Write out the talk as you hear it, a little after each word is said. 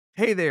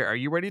Hey there, are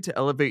you ready to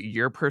elevate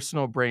your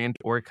personal brand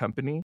or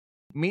company?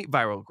 Meet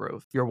Viral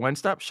Growth, your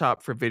one-stop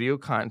shop for video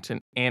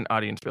content and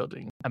audience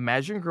building.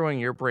 Imagine growing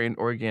your brand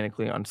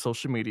organically on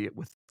social media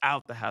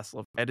without the hassle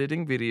of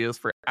editing videos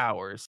for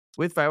hours.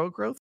 With Viral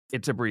Growth,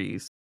 it's a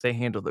breeze. They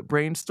handle the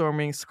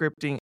brainstorming,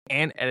 scripting,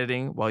 and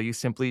editing while you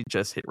simply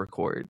just hit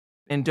record.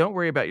 And don't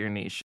worry about your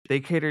niche.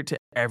 They cater to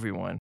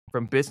everyone,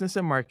 from business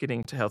and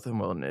marketing to health and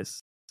wellness.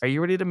 Are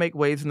you ready to make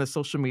waves in the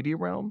social media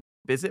realm?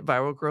 Visit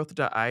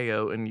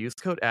viralgrowth.io and use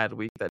code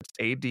ADWEEK, that's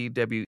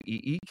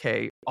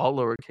ADWEEK, all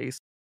lowercase,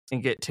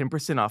 and get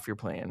 10% off your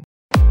plan.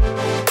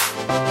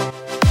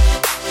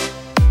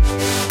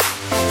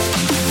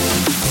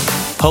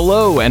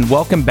 Hello, and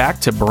welcome back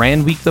to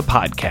Brandweek, the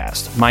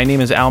podcast. My name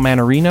is Al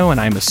Manarino,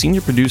 and I'm a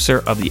senior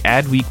producer of the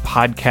Adweek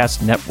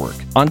Podcast Network.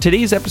 On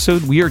today's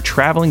episode, we are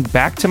traveling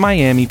back to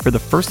Miami for the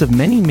first of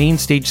many main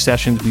stage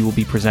sessions we will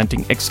be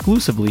presenting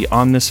exclusively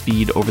on this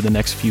feed over the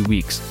next few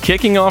weeks.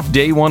 Kicking off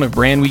day one of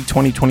Brandweek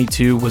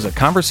 2022 was a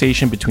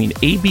conversation between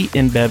AB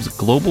InBev's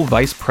Global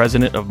Vice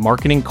President of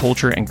Marketing,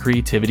 Culture, and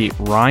Creativity,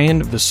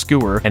 Ryan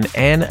Vescuer, and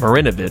Anne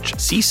Marinovich,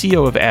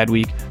 CCO of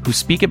Adweek, who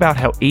speak about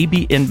how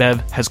AB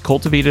InBev has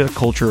cultivated a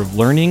culture of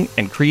learning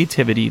and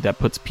creativity that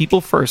puts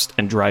people first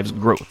and drives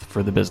growth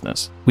for the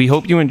business. We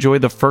hope you enjoy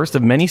the first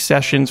of many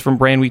sessions from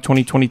Brandweek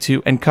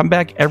 2022 and come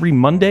back every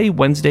Monday,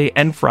 Wednesday,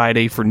 and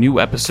Friday for new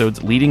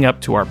episodes leading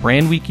up to our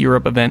Brandweek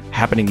Europe event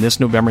happening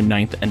this November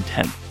 9th and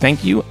 10th.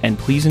 Thank you, and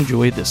please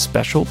enjoy this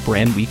special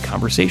Brandweek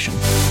conversation.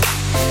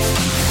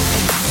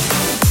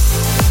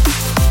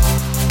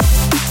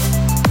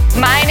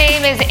 My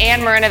name is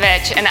Anne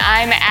Marinovich, and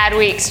I'm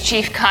Adweek's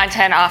Chief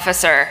Content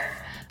Officer.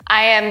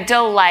 I am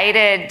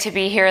delighted to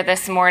be here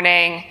this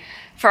morning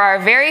for our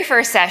very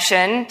first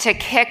session to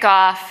kick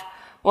off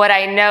what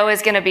I know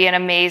is going to be an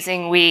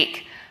amazing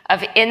week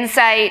of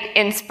insight,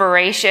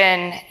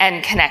 inspiration,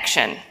 and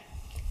connection.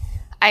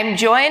 I'm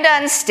joined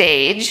on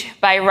stage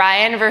by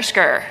Ryan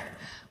Vescuer,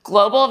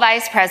 Global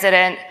Vice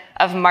President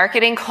of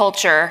Marketing,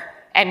 Culture,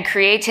 and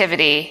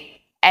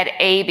Creativity at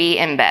AB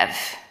InBev.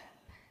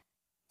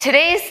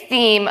 Today's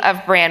theme of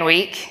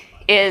Brandweek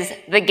is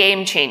the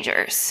game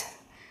changers.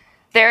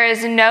 There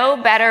is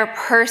no better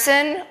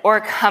person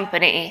or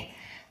company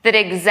that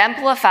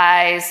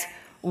exemplifies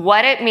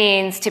what it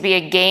means to be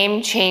a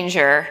game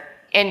changer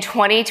in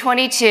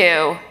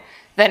 2022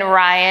 than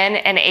Ryan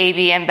and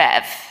AB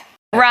InBev.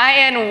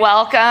 Ryan,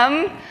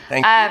 welcome.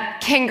 Thank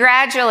you.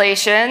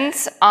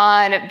 Congratulations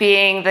on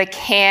being the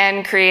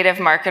Cannes Creative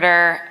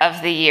Marketer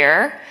of the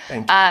Year.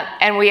 Thank you.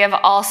 And we have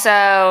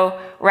also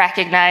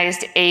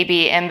recognized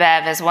AB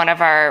InBev as one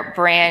of our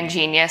Brand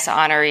Genius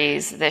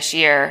honorees this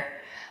year.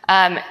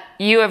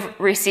 You have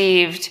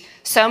received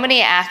so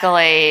many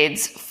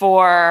accolades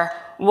for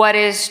what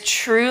is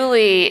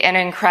truly an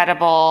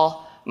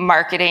incredible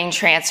marketing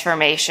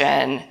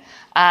transformation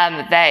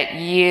that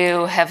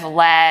you have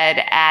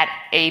led at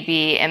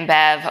AB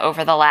InBev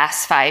over the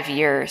last 5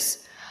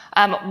 years.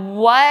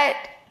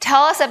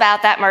 Tell us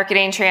about that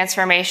marketing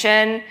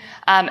transformation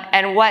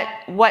and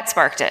what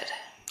sparked it?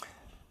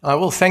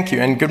 Well, thank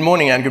you, and good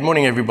morning, and good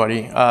morning,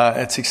 everybody.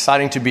 It's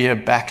exciting to be here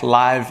back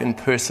live in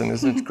person.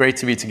 It's great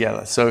to be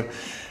together. So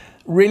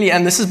really,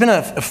 and this has been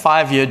a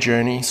 5-year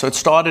journey. So it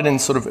started in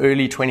sort of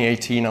early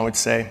 2018, I would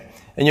say.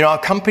 And our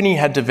company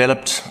had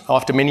developed,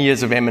 after many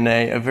years of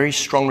M&A, a very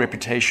strong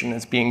reputation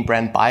as being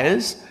brand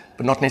buyers,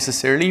 but not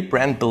necessarily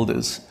brand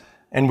builders.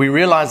 And we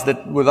realized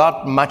that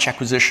without much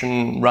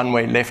acquisition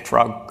runway left for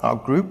our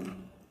group,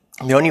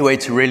 the only way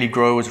to really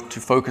grow was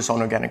to focus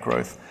on organic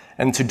growth.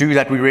 And to do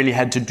that, we really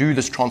had to do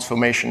this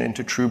transformation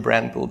into true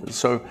brand builders.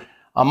 So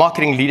our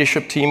marketing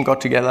leadership team got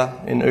together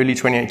in early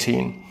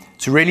 2018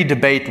 to really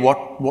debate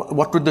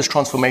what would this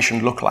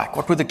transformation look like?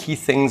 What were the key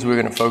things we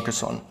were going to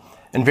focus on?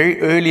 And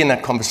very early in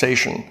that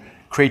conversation,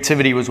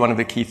 creativity was one of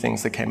the key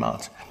things that came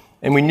out.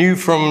 And we knew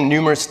from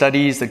numerous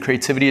studies that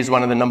creativity is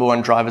one of the number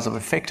one drivers of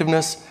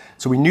effectiveness.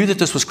 So we knew that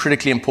this was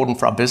critically important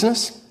for our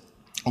business,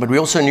 but we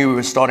also knew we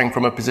were starting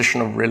from a position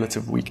of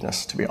relative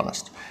weakness, to be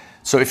honest.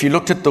 So if you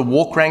looked at the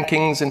WARC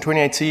rankings in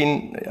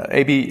 2018,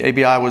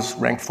 ABI was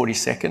ranked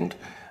 42nd.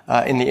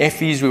 In the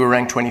FEs, we were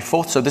ranked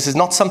 24th. So this is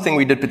not something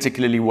we did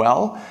particularly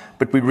well,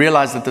 but we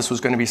realized that this was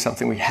going to be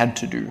something we had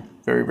to do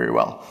very, very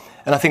well.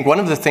 And I think one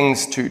of the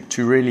things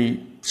to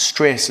really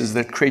stress is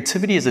that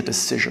creativity is a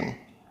decision,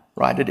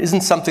 right? It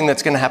isn't something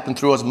that's going to happen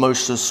through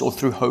osmosis or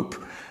through hope.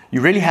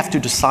 You really have to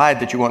decide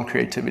that you want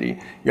creativity.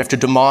 You have to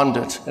demand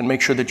it and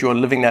make sure that you are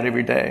living that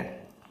every day.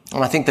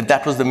 And I think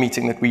that was the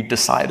meeting that we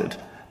decided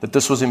that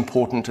this was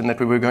important and that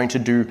we were going to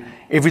do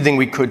everything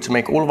we could to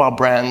make all of our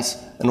brands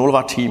and all of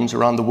our teams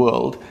around the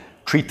world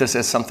treat this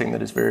as something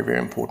that is very, very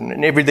important.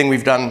 And everything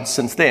we've done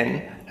since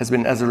then has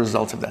been as a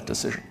result of that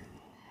decision.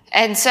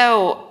 And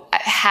so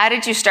how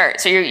did you start?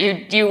 So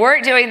you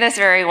weren't doing this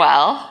very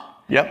well.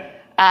 Yep.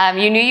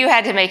 You knew you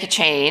had to make a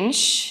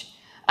change.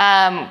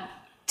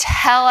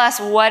 Tell us,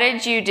 what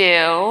did you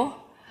do?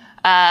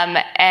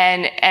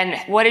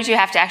 And what did you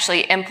have to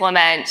actually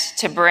implement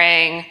to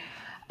bring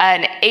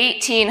an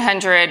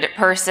 1,800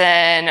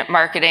 person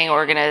marketing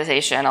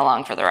organization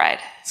along for the ride?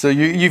 So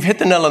you've hit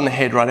the nail on the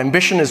head, right?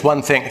 Ambition is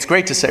one thing. It's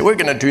great to say, we're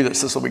going to do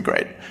this will be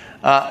great.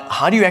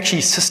 How do you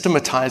actually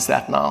systematize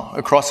that now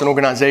across an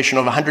organization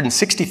of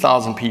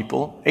 160,000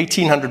 people,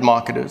 1,800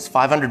 marketers,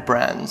 500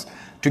 brands,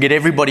 to get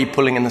everybody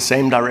pulling in the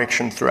same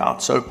direction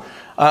throughout? So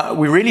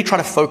we really try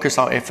to focus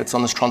our efforts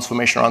on this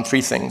transformation around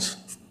three things: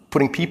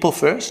 putting people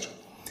first,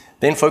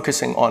 then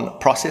focusing on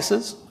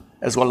processes,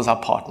 as well as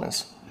our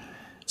partners.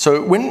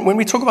 So when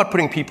we talk about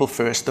putting people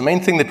first, the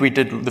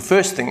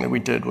first thing that we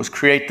did was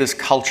create this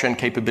culture and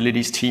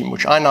capabilities team,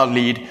 which I now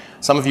lead.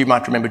 Some of you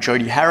might remember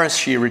Jodie Harris.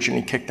 She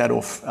originally kicked that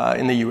off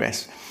in the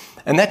US.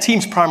 And that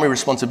team's primary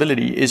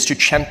responsibility is to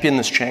champion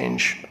this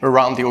change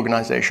around the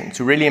organization,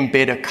 to really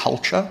embed a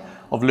culture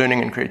of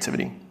learning and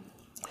creativity.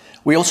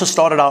 We also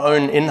started our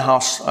own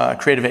in-house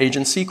creative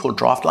agency called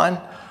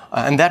Draftline,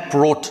 and that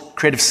brought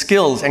creative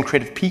skills and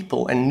creative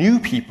people and new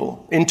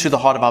people into the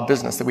heart of our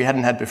business that we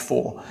hadn't had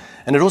before.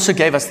 And it also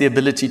gave us the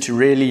ability to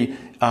really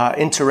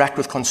interact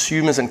with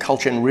consumers and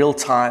culture in real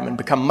time and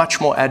become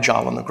much more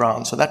agile on the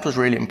ground. So that was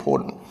really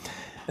important.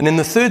 And then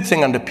the third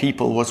thing under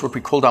people was what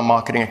we called our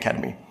marketing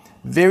academy.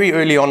 Very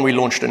early on, we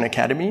launched an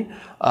academy,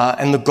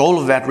 and the goal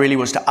of that really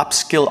was to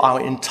upskill our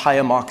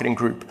entire marketing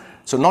group.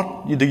 So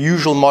not the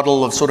usual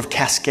model of sort of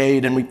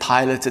cascade and we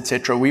pilot,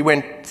 etc. We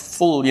went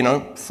full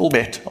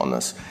bet on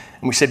this.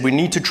 And we said we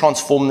need to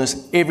transform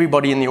this.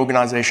 Everybody in the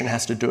organization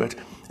has to do it.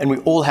 And we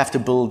all have to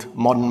build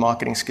modern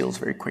marketing skills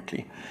very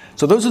quickly.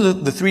 So those are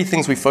the three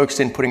things we focused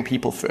in, putting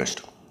people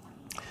first.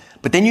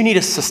 But then you need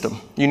a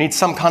system. You need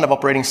some kind of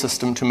operating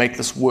system to make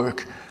this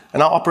work.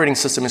 And our operating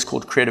system is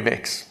called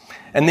CreativeX.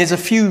 And there's a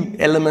few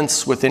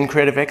elements within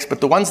CreativeX,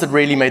 but the ones that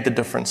really made the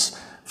difference.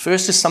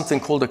 First is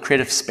something called a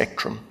creative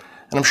spectrum.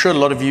 And I'm sure a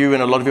lot of you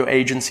and a lot of your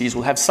agencies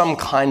will have some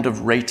kind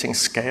of rating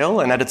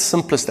scale, and at its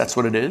simplest, that's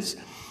what it is.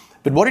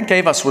 But what it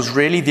gave us was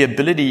really the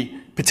ability,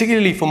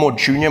 particularly for more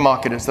junior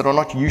marketers that are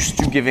not used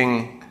to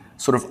giving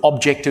sort of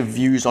objective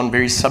views on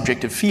very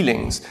subjective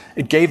feelings,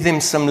 it gave them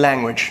some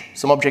language,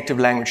 some objective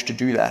language to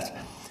do that.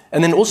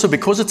 And then also,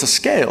 because it's a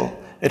scale,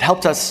 it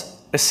helped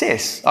us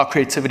assess our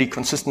creativity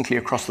consistently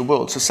across the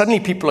world. So suddenly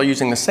people are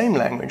using the same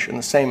language and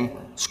the same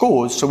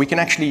scores, so we can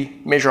actually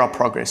measure our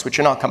progress, which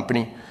in our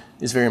company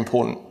is very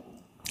important.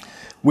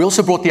 We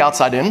also brought the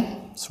outside in.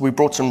 So we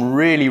brought some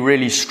really,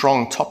 really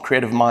strong top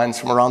creative minds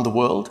from around the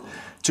world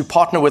to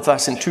partner with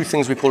us in two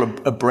things we call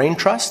a brain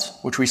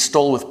trust, which we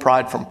stole with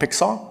pride from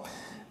Pixar,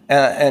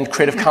 and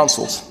creative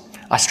councils.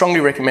 I strongly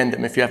recommend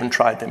them if you haven't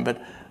tried them.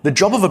 But the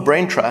job of a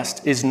brain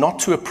trust is not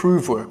to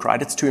approve work,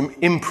 right? It's to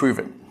improve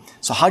it.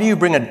 So how do you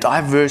bring a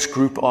diverse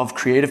group of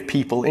creative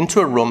people into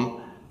a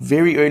room,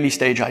 very early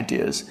stage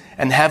ideas,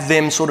 and have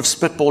them sort of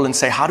spitball and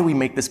say, how do we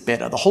make this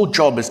better? The whole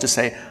job is to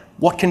say,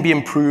 what can be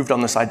improved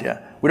on this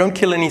idea? We don't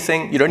kill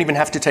anything. You don't even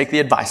have to take the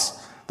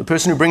advice. The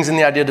person who brings in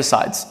the idea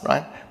decides,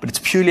 right? But it's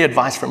purely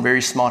advice from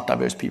very smart,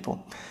 diverse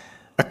people.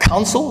 A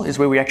council is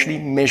where we actually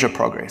measure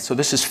progress. So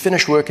this is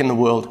finished work in the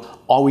world.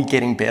 Are we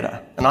getting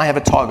better? And I have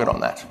a target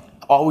on that.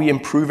 Are we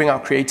improving our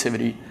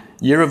creativity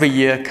year over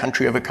year,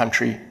 country over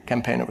country,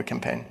 campaign over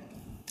campaign?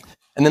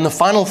 And then the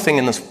final thing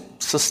in this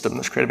system,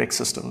 this CreativeX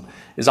system,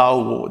 is our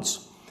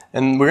awards.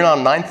 And we're in our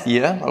 9th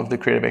year of the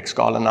CreativeX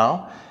Gala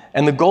now.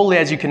 And the goal there,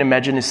 as you can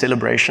imagine, is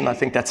celebration. I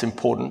think that's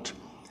important.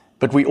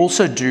 But we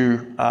also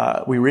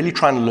we really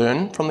try and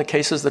learn from the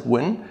cases that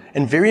win.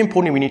 And very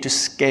importantly, we need to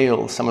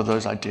scale some of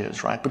those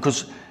ideas, right?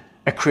 Because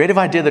a creative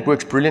idea that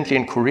works brilliantly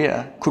in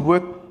Korea could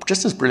work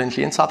just as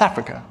brilliantly in South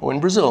Africa or in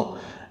Brazil.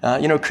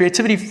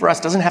 Creativity for us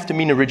doesn't have to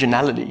mean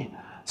originality.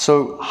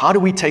 So how do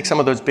we take some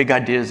of those big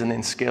ideas and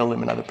then scale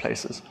them in other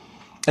places?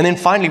 And then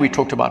finally, we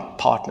talked about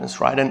partners,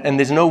 right? And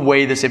there's no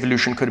way this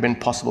evolution could have been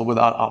possible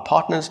without our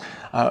partners.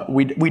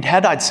 We'd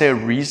had, I'd say, a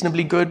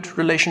reasonably good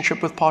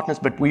relationship with partners,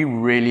 but we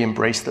really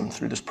embraced them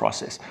through this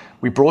process.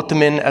 We brought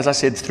them in, as I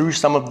said, through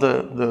some of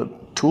the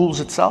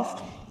tools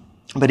itself,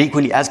 but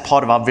equally as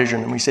part of our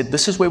vision. And we said,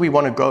 this is where we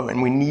want to go,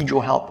 and we need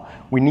your help.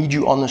 We need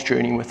you on this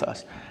journey with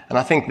us. And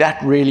I think that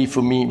really,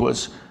 for me,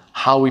 was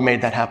how we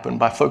made that happen,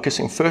 by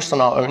focusing first on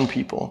our own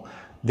people,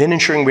 then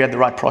ensuring we had the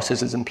right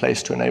processes in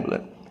place to enable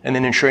it, and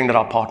then ensuring that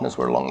our partners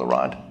were along the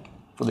ride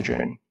for the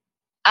journey.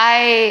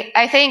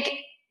 I think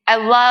I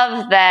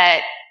love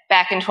that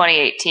back in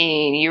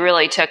 2018, you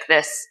really took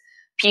this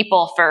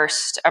people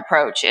first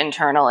approach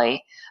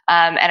internally.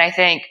 And I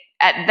think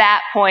at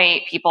that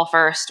point, people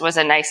first was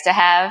a nice to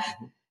have,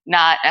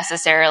 not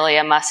necessarily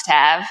a must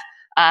have.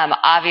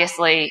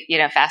 Obviously,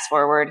 fast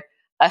forward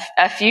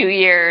a few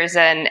years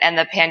and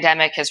the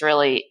pandemic has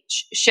really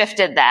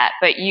shifted that,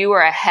 but you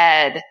were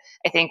ahead,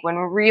 I think, when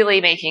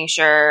really making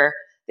sure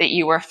that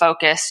you were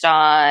focused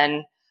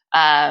on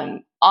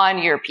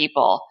your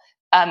people.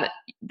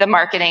 The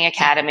marketing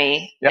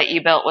academy that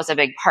you built was a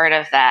big part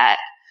of that.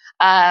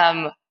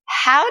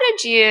 How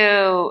did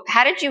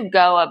you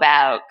go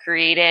about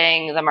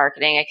creating the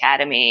marketing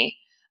academy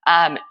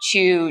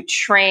to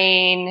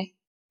train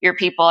your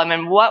people? I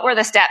mean, what were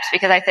the steps?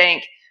 Because I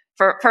think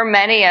for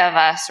many of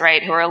us,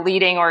 right, who are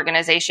leading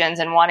organizations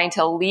and wanting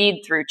to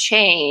lead through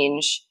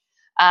change,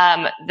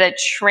 the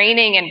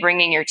training and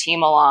bringing your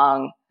team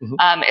along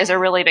is a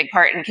really big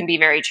part and can be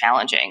very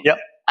challenging. Yep.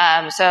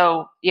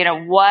 So,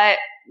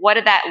 what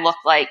did that look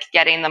like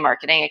getting the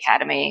Marketing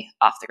Academy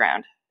off the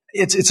ground?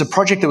 It's a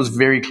project that was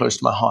very close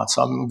to my heart,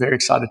 so I'm very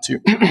excited to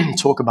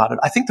talk about it.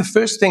 I think the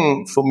first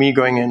thing for me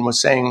going in was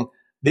saying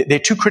there are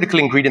two critical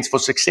ingredients for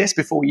success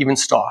before we even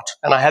start.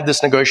 And I had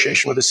this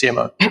negotiation with the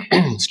CMO.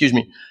 Excuse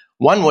me.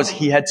 One was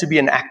he had to be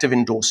an active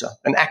endorser,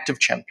 an active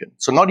champion.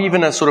 So not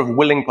even a sort of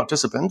willing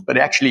participant, but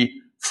actually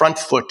front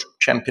foot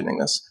championing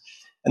this.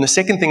 And the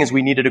second thing is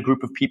we needed a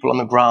group of people on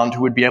the ground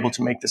who would be able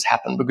to make this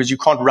happen, because you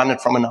can't run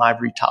it from an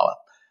ivory tower.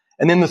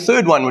 And then the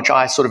third one, which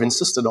I sort of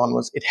insisted on,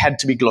 was it had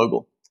to be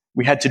global.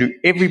 We had to do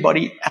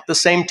everybody at the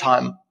same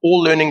time,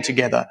 all learning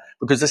together,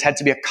 because this had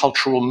to be a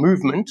cultural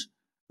movement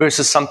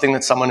versus something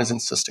that someone is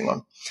insisting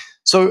on.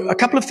 So a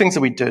couple of things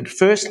that we did.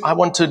 First,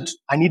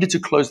 I needed to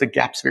close the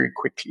gaps very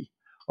quickly,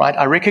 right?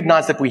 I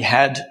recognized that we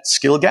had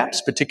skill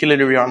gaps,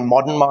 particularly around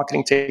modern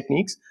marketing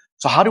techniques.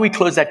 So how do we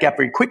close that gap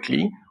very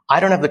quickly? I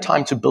don't have the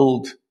time to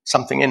build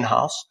something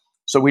in-house.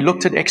 So we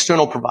looked at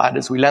external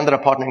providers. We landed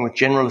up partnering with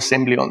General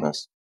Assembly on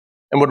this.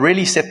 And what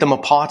really set them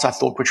apart, I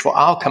thought, which for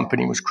our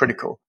company was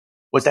critical,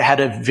 was they had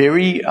a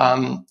very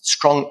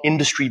strong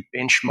industry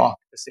benchmark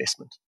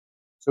assessment.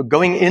 So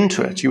going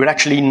into it, you would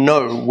actually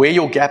know where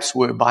your gaps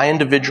were by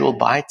individual,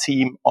 by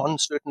team, on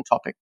certain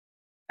topic.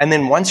 And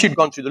then once you'd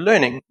gone through the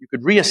learning, you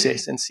could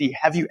reassess and see,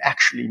 have you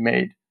actually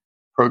made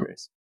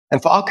progress?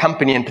 And for our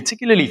company, and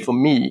particularly for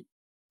me,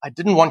 I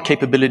didn't want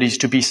capabilities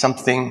to be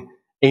something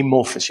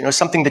amorphous,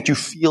 something that you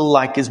feel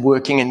like is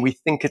working and we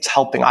think it's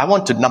helping. I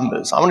wanted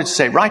numbers. I wanted to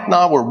say, right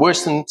now we're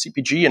worse than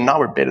CPG and now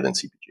we're better than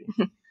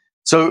CPG.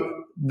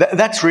 So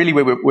that's really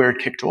where it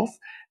kicked off.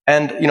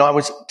 And, I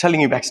was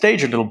telling you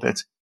backstage a little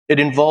bit, it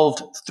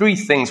involved three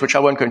things, which I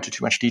won't go into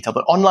too much detail,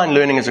 but online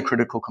learning is a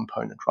critical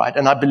component, right?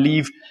 And I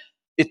believe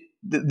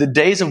the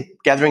days of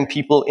gathering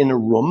people in a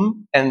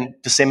room and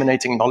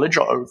disseminating knowledge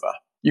are over.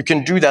 You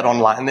can do that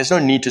online. There's no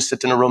need to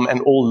sit in a room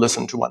and all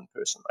listen to one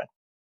person, right?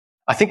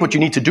 I think what you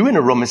need to do in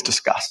a room is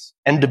discuss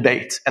and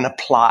debate and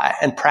apply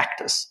and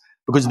practice,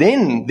 because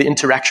then the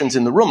interactions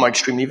in the room are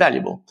extremely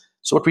valuable.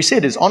 So what we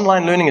said is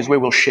online learning is where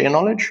we'll share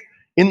knowledge.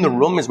 In the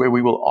room is where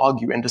we will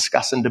argue and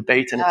discuss and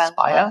debate and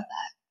inspire.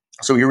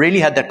 So we really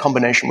had that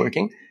combination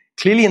working.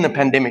 Clearly in the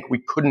pandemic, we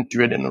couldn't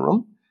do it in the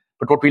room.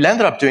 But what we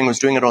landed up doing was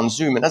doing it on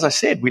Zoom. And as I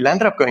said, we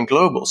landed up going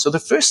global. So the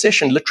first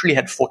session literally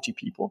had 40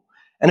 people.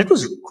 And it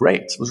was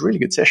great. It was a really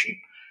good session.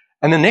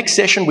 And the next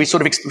session, we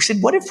said,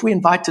 what if we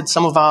invited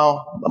some of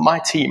my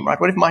team,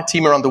 right? What if my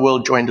team around the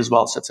world joined as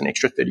well? So it's an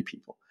extra 30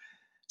 people.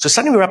 So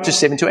suddenly we're up to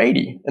 70 to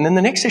 80. And then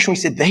the next session,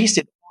 they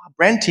said, our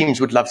brand teams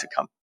would love to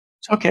come.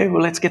 So, okay,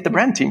 well, let's get the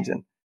brand teams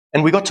in.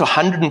 And we got to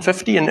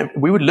 150. And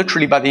we would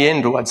literally, by the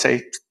end, or I'd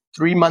say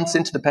 3 months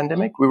into the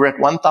pandemic, we were at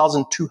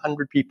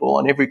 1,200 people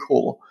on every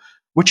call,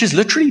 which is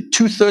literally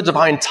 2/3 of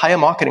our entire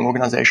marketing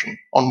organization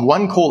on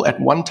one call at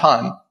one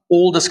time,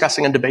 all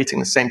discussing and debating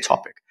the same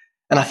topic.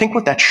 And I think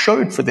what that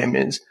showed for them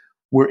is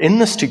we're in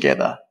this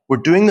together. We're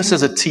doing this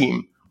as a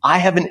team. I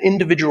have an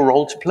individual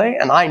role to play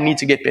and I need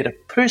to get better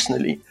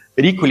personally,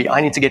 but equally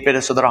I need to get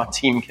better so that our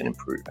team can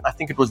improve. And I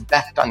think it was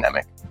that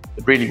dynamic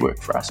that really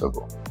worked for us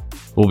overall.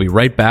 We'll be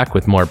right back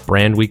with more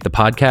Brandweek, the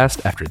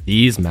podcast, after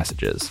these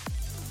messages.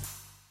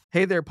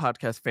 Hey there,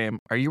 podcast fam.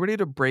 Are you ready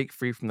to break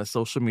free from the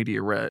social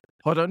media rut?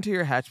 Hold on to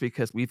your hatch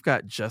because we've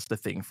got just the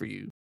thing for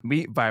you.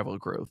 Meet Viral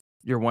Growth,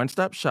 your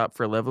one-stop shop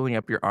for leveling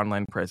up your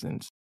online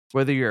presence.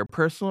 Whether you're a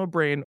personal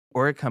brand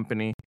or a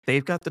company,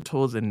 they've got the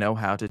tools and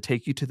know-how to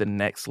take you to the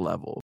next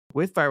level.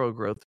 With Viral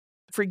Growth,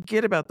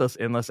 forget about those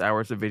endless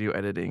hours of video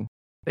editing.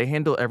 They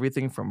handle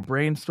everything from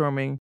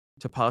brainstorming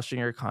to polishing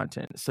your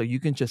content so you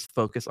can just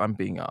focus on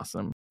being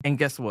awesome. And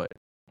guess what?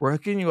 We're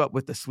hooking you up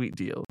with a sweet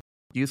deal.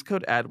 Use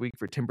code ADWEEK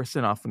for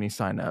 10% off when you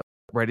sign up.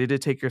 Ready to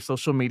take your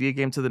social media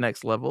game to the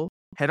next level?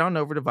 Head on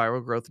over to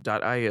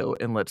viralgrowth.io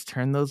and let's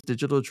turn those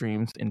digital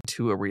dreams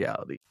into a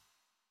reality.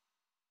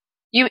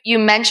 You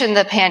mentioned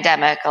the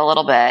pandemic a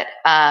little bit,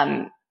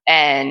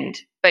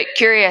 but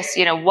curious,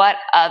 what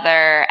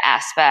other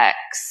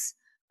aspects,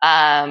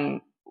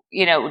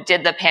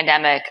 did the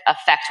pandemic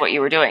affect what you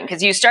were doing?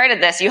 Because you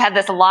started this, you had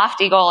this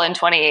lofty goal in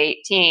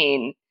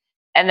 2018,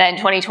 and then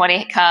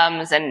 2020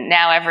 comes, and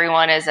now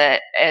everyone is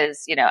at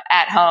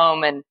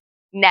home and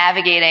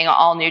navigating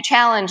all new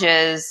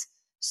challenges.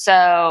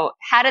 So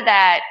how did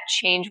that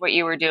change what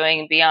you were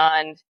doing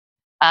beyond,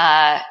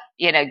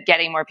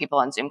 getting more people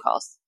on Zoom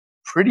calls?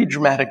 Pretty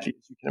dramatically,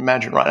 as you can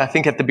imagine, right? I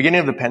think at the beginning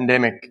of the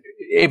pandemic,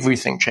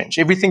 everything changed.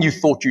 Everything you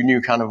thought you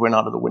knew kind of went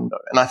out of the window.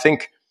 And I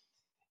think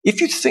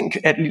if you think,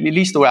 at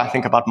least the way I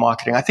think about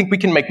marketing, I think we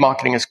can make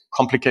marketing as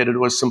complicated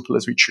or as simple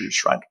as we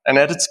choose, right? And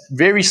at its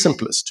very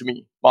simplest to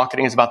me,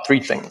 marketing is about three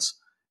things.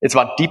 It's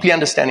about deeply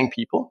understanding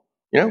people.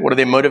 What are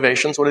their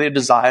motivations? What are their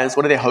desires?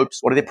 What are their hopes?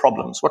 What are their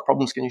problems? What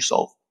problems can you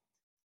solve?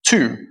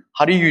 2,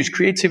 how do you use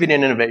creativity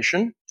and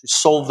innovation to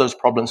solve those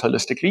problems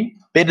holistically,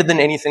 better than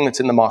anything that's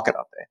in the market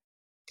out there?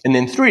 And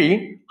then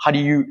 3, how do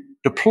you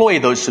deploy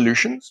those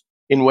solutions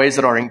in ways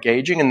that are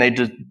engaging and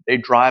they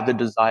drive the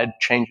desired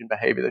change in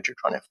behavior that you're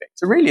trying to affect?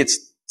 So really,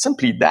 it's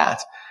simply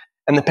that.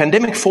 And the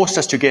pandemic forced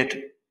us to get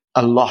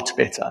a lot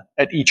better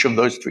at each of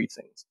those three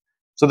things.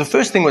 So the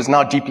first thing was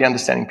now deeply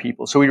understanding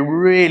people. So we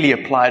really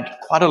applied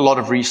quite a lot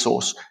of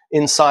resource,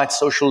 insight,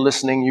 social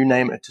listening, you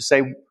name it, to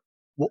say,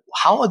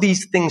 how are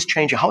these things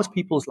changing? How is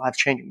people's lives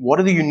changing? What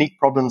are the unique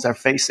problems they're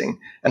facing?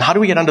 And how do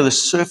we get under the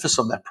surface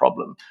of that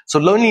problem? So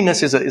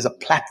loneliness is a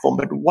platform,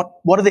 but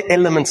what are the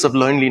elements of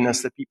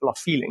loneliness that people are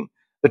feeling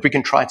that we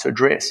can try to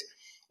address?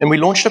 And we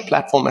launched a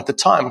platform at the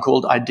time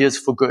called Ideas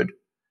for Good.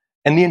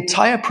 And the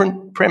entire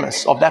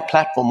premise of that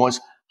platform was,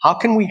 how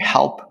can we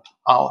help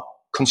our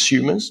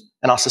consumers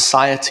and our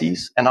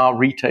societies and our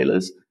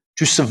retailers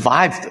to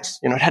survive this?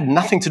 It had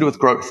nothing to do with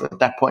growth at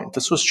that point.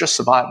 This was just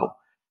survival.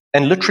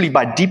 And literally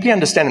by deeply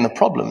understanding the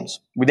problems,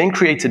 we then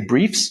created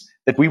briefs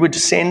that we would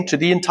send to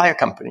the entire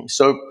company.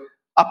 So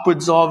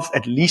upwards of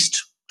at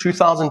least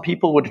 2,000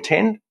 people would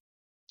attend.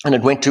 And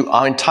it went to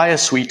our entire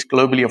suite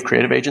globally of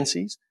creative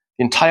agencies,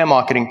 the entire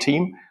marketing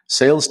team,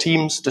 sales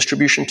teams,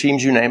 distribution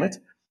teams, you name it.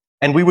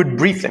 And we would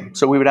brief them.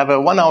 So we would have a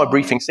 1-hour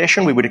briefing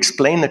session. We would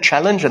explain the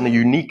challenge and the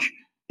unique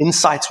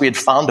insights we had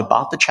found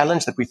about the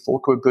challenge that we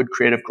thought were good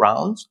creative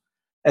grounds.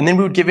 And then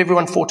we would give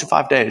everyone 4 to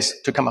 5 days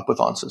to come up with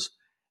answers.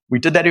 We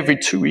did that every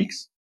 2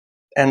 weeks.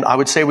 And I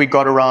would say we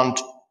got around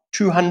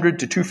 200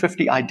 to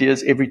 250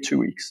 ideas every 2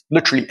 weeks,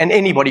 literally. And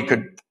anybody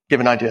could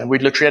give an idea. We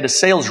literally had a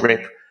sales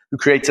rep who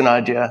creates an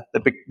idea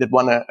that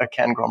won a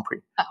Cannes Grand Prix.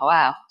 Oh,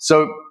 wow.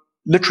 So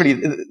literally,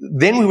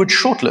 then we would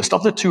shortlist.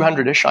 Of the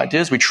 200-ish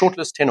ideas, we'd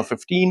shortlist 10 or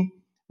 15.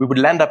 We would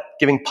land up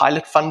giving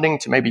pilot funding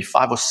to maybe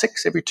 5 or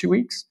 6 every 2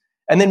 weeks.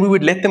 And then we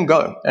would let them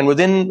go. And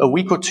within a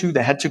week or two,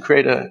 they had to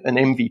create an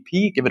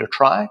MVP, give it a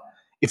try.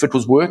 If it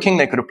was working,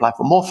 they could apply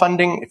for more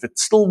funding. If it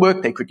still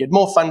worked, they could get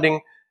more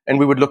funding. And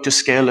we would look to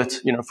scale it,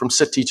 from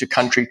city to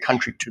country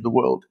to the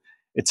world,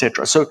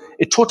 etc. So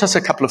it taught us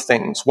a couple of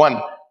things. One,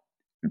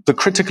 the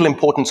critical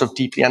importance of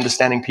deeply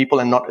understanding people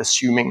and not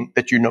assuming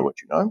that you know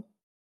what you know.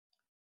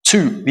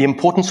 2, the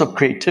importance of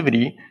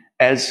creativity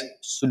as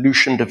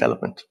solution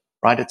development,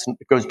 right? It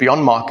goes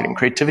beyond marketing.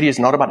 Creativity is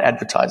not about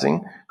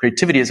advertising.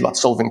 Creativity is about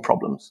solving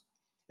problems.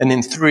 And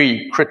then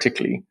 3,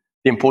 critically,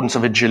 the importance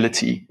of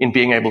agility in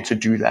being able to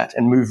do that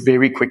and move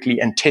very quickly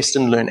and test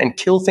and learn and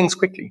kill things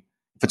quickly.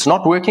 If it's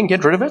not working,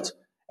 get rid of it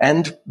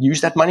and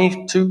use that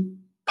money to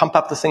pump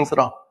up the things that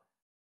are.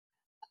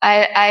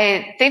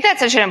 I think that's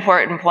such an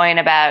important point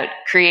about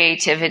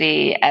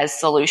creativity as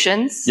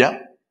solutions. Yeah.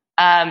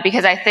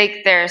 Because I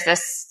think there's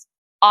this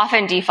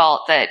often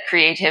default that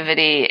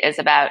creativity is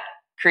about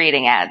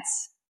creating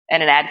ads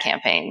and an ad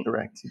campaign.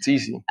 Correct. It's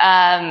easy.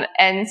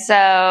 And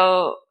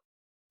so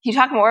can you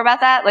talk more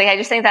about that? I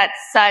just think that's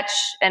such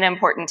an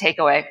important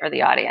takeaway for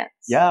the audience.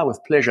 Yeah, with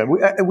pleasure.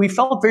 We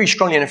felt very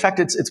strongly, and in fact,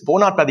 it's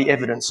borne out by the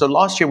evidence. So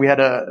last year we had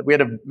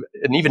an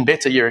even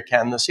better year at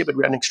Cannes this year, but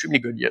we had an extremely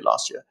good year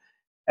last year.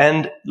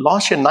 And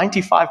last year,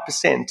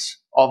 95%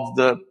 of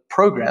the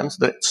programs,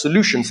 the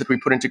solutions that we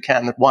put into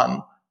Cannes that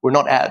won were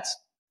not ads.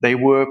 They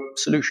were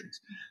solutions.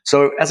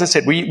 So as I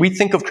said, we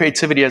think of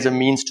creativity as a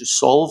means to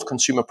solve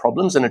consumer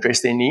problems and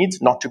address their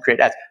needs, not to create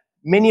ads.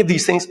 Many of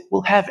these things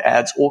will have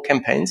ads or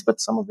campaigns, but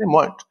some of them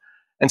won't.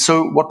 And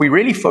so what we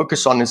really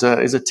focus on is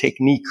a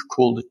technique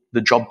called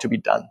the job to be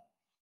done.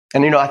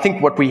 And, I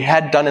think what we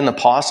had done in the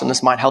past, and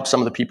this might help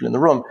some of the people in the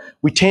room,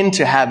 we tend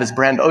to have as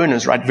brand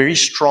owners, right, very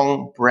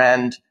strong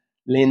brand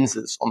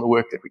lenses on the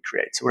work that we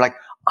create. So we're like,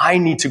 I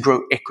need to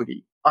grow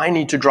equity. I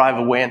need to drive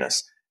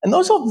awareness. And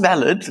those are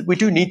valid. We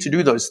do need to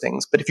do those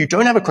things. But if you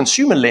don't have a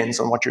consumer lens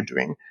on what you're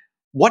doing,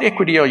 what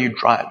equity are you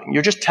driving?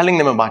 You're just telling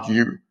them about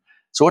you.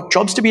 So what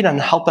Jobs to be done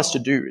help us to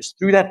do is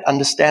through that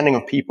understanding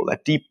of people,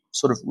 that deep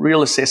sort of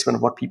real assessment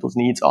of what people's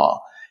needs are,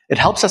 it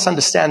helps us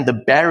understand the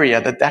barrier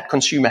that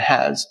consumer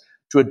has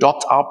to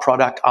adopt our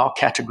product, our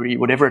category,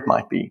 whatever it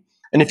might be.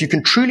 And if you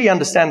can truly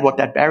understand what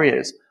that barrier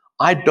is,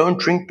 I don't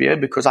drink beer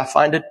because I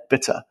find it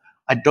bitter.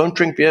 I don't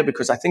drink beer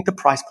because I think the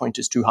price point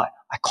is too high.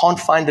 I can't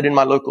find it in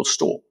my local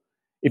store.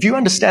 If you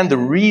understand the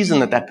reason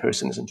that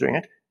person isn't doing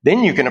it,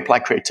 then you can apply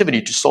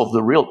creativity to solve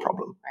the real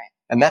problem. Right.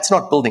 And that's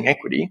not building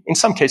equity. In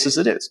some cases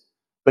it is.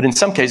 But in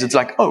some cases it's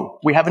like,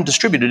 we haven't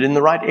distributed in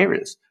the right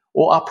areas,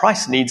 or our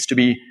price needs to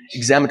be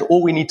examined,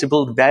 or we need to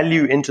build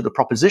value into the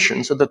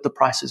proposition so that the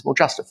price is more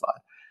justified.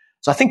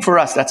 So I think for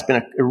us, that's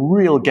been a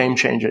real game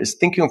changer, is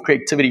thinking of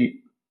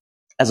creativity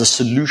as a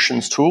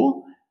solutions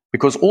tool,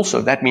 because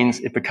also that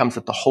means it becomes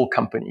that the whole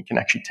company can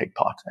actually take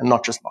part and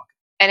not just market.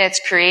 And it's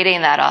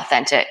creating that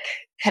authentic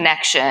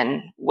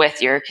connection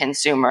with your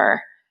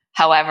consumer,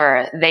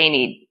 however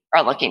they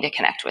are looking to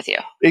connect with you.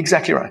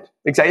 Exactly right.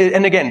 Exactly.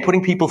 And again,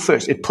 putting people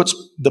first. It puts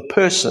the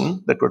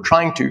person that we're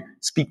trying to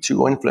speak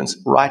to or influence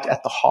right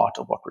at the heart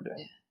of what we're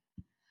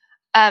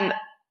doing.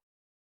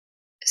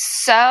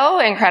 So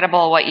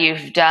incredible what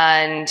you've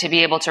done to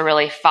be able to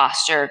really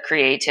foster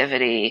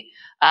creativity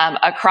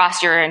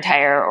across your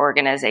entire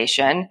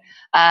organization.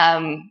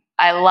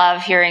 I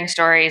love hearing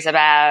stories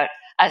about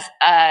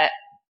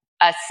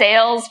a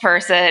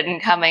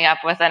salesperson coming up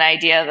with an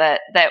idea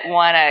that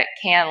won a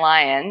Cannes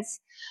Lions.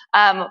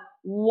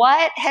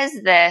 What has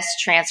this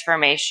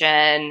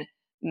transformation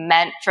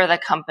meant for the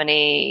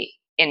company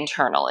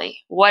internally?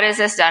 What has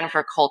this done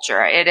for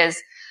culture? It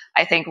is,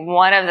 I think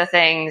one of the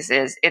things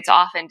is it's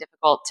often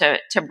difficult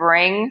to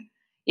bring,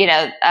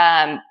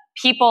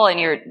 people and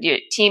your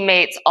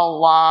teammates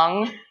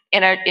along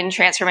in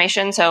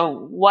transformation.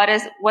 So what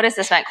has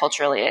this meant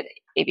culturally at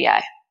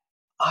ABI?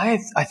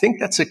 I think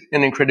that's an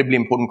incredibly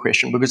important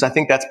question, because I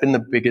think that's been the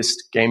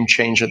biggest game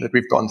changer that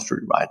we've gone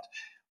through, right?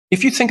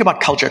 If you think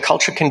about culture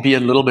can be a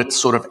little bit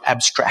sort of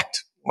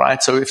abstract,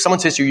 right? So if someone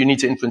says to you, you need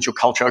to influence your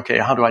culture, okay,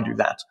 how do I do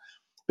that?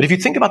 But if you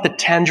think about the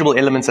tangible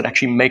elements that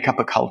actually make up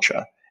a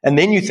culture, and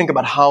then you think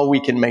about how we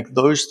can make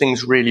those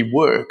things really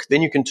work,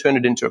 then you can turn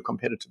it into a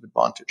competitive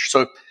advantage.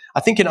 So I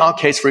think in our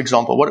case, for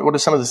example, what are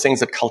some of the things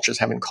that cultures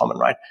have in common,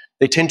 right?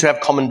 They tend to have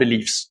common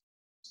beliefs.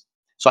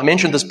 So I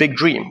mentioned this big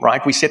dream,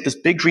 right? We set this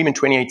big dream in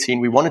 2018.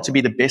 We wanted to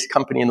be the best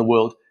company in the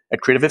world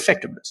at creative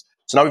effectiveness.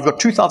 So now we've got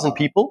 2,000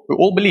 people who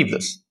all believe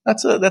this.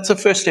 That's a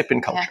first step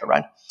in culture,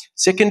 right?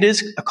 Second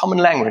is a common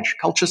language.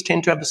 Cultures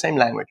tend to have the same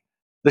language.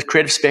 The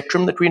creative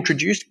spectrum that we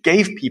introduced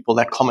gave people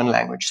that common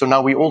language. So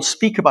now we all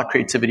speak about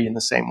creativity in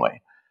the same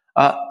way.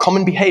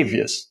 Common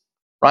behaviors,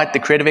 right? The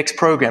Creative X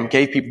program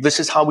gave people, this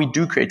is how we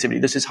do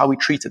creativity. This is how we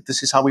treat it.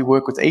 This is how we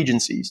work with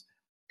agencies.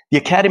 The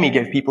academy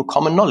gave people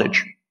common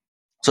knowledge.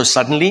 So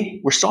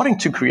suddenly we're starting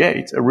to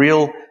create a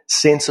real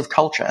sense of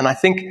culture. And I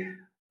think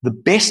the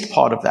best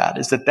part of that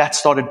is that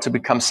started to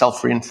become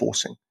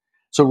self-reinforcing.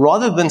 So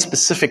rather than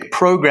specific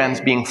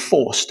programs being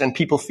forced and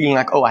people feeling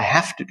like, oh, I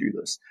have to do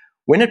this,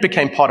 when it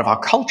became part of our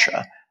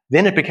culture,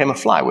 then it became a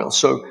flywheel.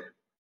 So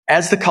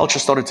as the culture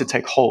started to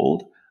take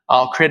hold,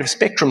 our creative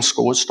spectrum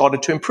scores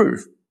started to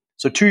improve.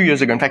 So 2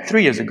 years ago, in fact,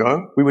 3 years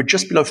ago, we were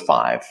just below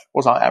 5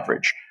 was our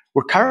average.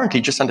 We're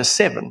currently just under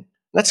 7.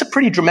 That's a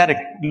pretty dramatic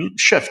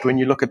shift when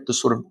you look at the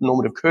sort of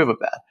normative curve of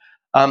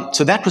that.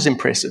 So that was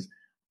impressive.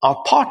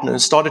 Our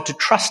partners started to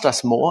trust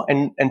us more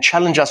and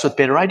challenge us with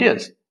better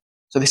ideas.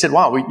 So they said,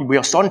 wow, we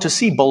are starting to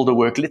see bolder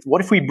work.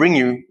 What if we bring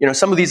you,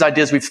 some of these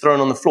ideas we've thrown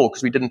on the floor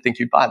because we didn't think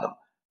you'd buy them.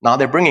 Now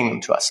they're bringing them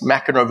to us.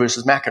 McEnroe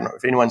versus McEnroe.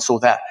 If anyone saw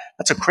that,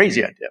 that's a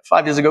crazy idea.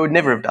 5 years ago, we'd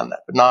never have done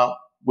that, but now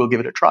we'll give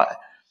it a try.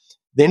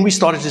 Then we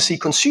started to see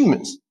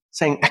consumers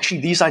saying,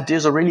 actually, these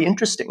ideas are really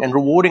interesting and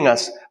rewarding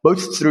us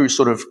both through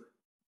sort of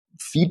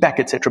feedback,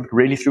 etc., but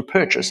really through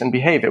purchase and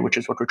behavior, which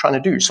is what we're trying to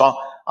do. So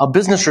our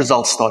business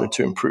results started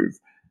to improve.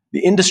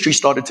 The industry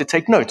started to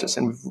take notice,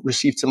 and we've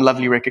received some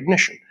lovely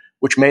recognition,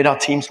 which made our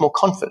teams more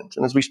confident.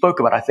 And as we spoke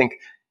about, I think,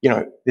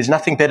 there's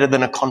nothing better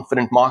than a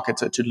confident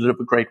marketer to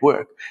deliver great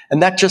work.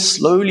 And that just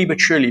slowly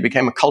but surely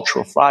became a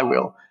cultural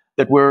flywheel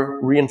that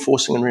we're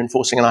reinforcing.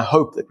 And I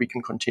hope that we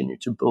can continue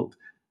to build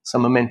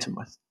some momentum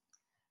with.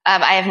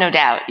 I have no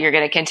doubt you're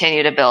going to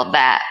continue to build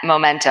that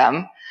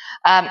momentum.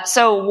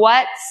 So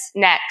what's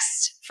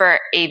next for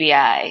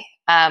ABI?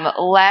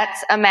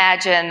 Let's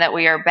imagine that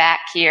we are back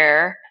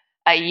here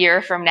a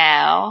year from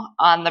now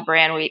on the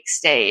Brandweek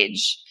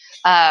stage.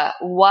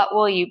 What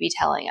will you be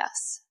telling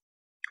us?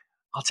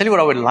 I'll tell you what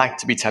I would like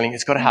to be telling you.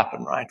 It's got to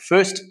happen, right?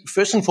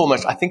 First and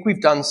foremost, I think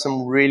we've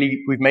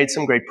made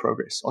some great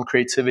progress on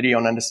creativity,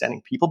 on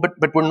understanding people,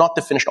 but we're not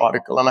the finished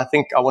article. And I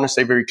think I want to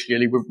say very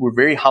clearly, we're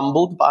very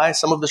humbled by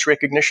some of this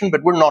recognition,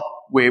 but we're not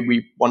where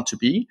we want to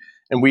be.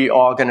 And we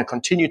are going to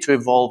continue to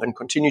evolve and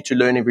continue to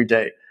learn every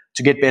day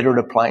to get better at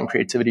applying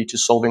creativity to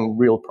solving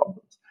real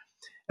problems.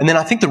 And then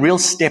I think the real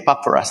step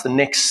up for us, the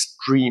next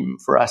dream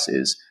for us,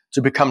 is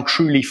to become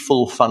truly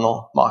full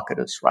funnel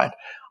marketers, right?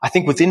 I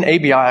think within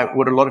ABI,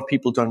 what a lot of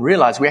people don't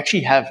realize, we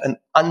actually have an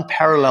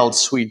unparalleled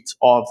suite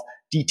of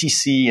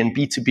DTC and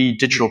B2B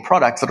digital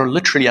products that are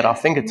literally at our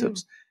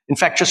fingertips. In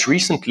fact, just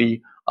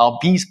recently, our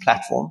Bees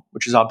platform,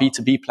 which is our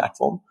B2B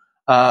platform,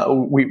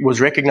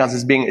 was recognized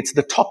as it's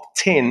the top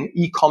 10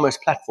 e-commerce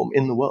platform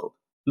in the world.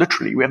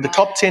 Literally, we have the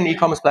top 10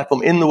 e-commerce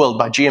platform in the world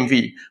by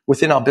GMV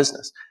within our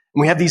business.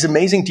 And we have these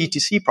amazing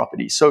DTC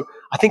properties. So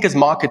I think as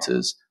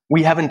marketers,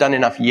 we haven't done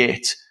enough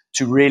yet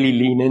to really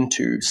lean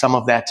into some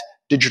of that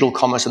digital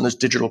commerce and those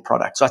digital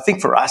products. So I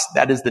think for us,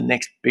 that is the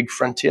next big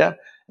frontier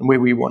and where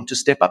we want to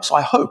step up. So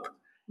I hope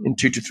in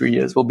 2 to 3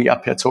 years, we'll be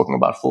up here talking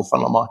about full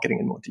funnel marketing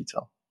in more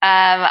detail.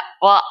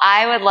 Well,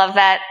 I would love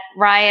that.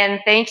 Ryan,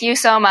 thank you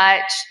so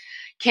much.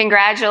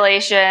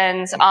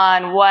 Congratulations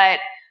on what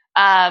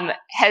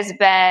has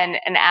been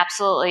an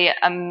absolutely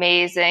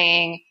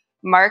amazing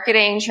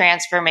marketing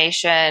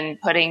transformation,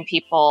 putting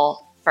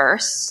people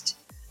first,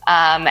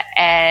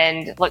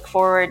 and look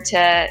forward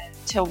to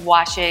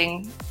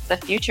watching the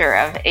future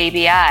of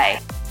ABI.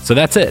 So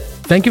that's it.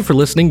 Thank you for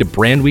listening to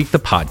Brandweek, the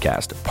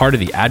podcast, part of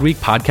the Adweek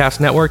Podcast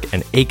Network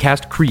and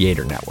Acast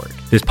Creator Network.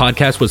 This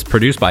podcast was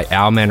produced by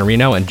Al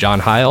Manarino and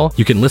John Heil.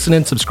 You can listen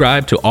and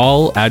subscribe to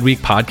all Adweek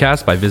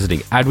podcasts by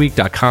visiting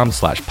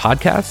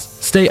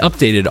adweek.com/podcasts. Stay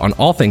updated on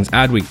all things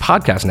Adweek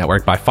Podcast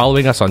Network by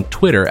following us on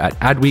Twitter at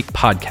Adweek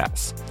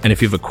Podcasts. And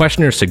if you have a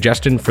question or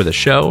suggestion for the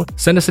show,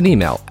 send us an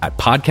email at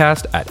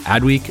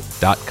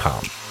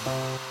podcast@adweek.com.